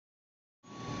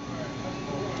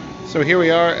So here we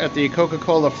are at the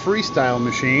Coca-Cola Freestyle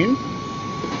machine.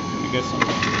 We get some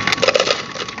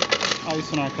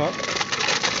ice in our cup.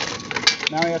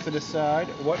 Now we have to decide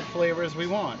what flavors we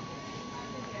want.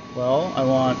 Well, I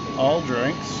want all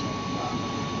drinks.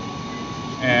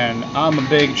 And I'm a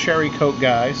big cherry Coke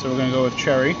guy, so we're going to go with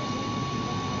cherry.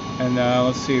 And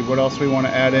let's see what else we want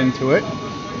to add into it.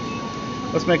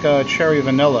 Let's make a cherry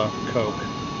vanilla Coke.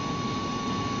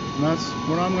 And that's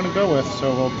what I'm going to go with.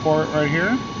 So we'll pour it right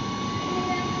here.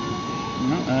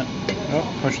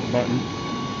 Oh, push the button.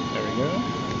 There we go.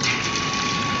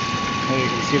 There you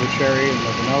can see the cherry and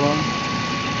the vanilla.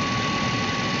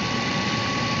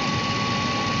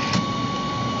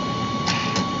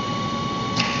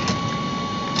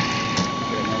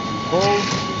 Get it nice and full.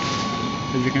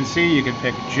 As you can see, you can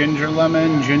pick ginger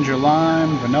lemon, ginger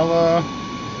lime, vanilla.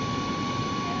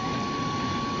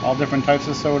 All different types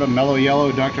of soda. Mellow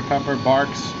Yellow, Dr. Pepper,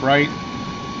 Barks, Sprite,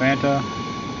 Fanta.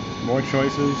 More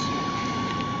choices.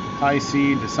 High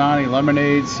C, Dasani,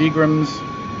 lemonade, Seagram's.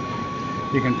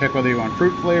 You can pick whether you want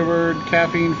fruit flavored,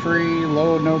 caffeine free,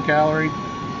 low, no calorie.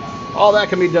 All that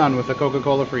can be done with the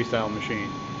Coca-Cola Freestyle machine.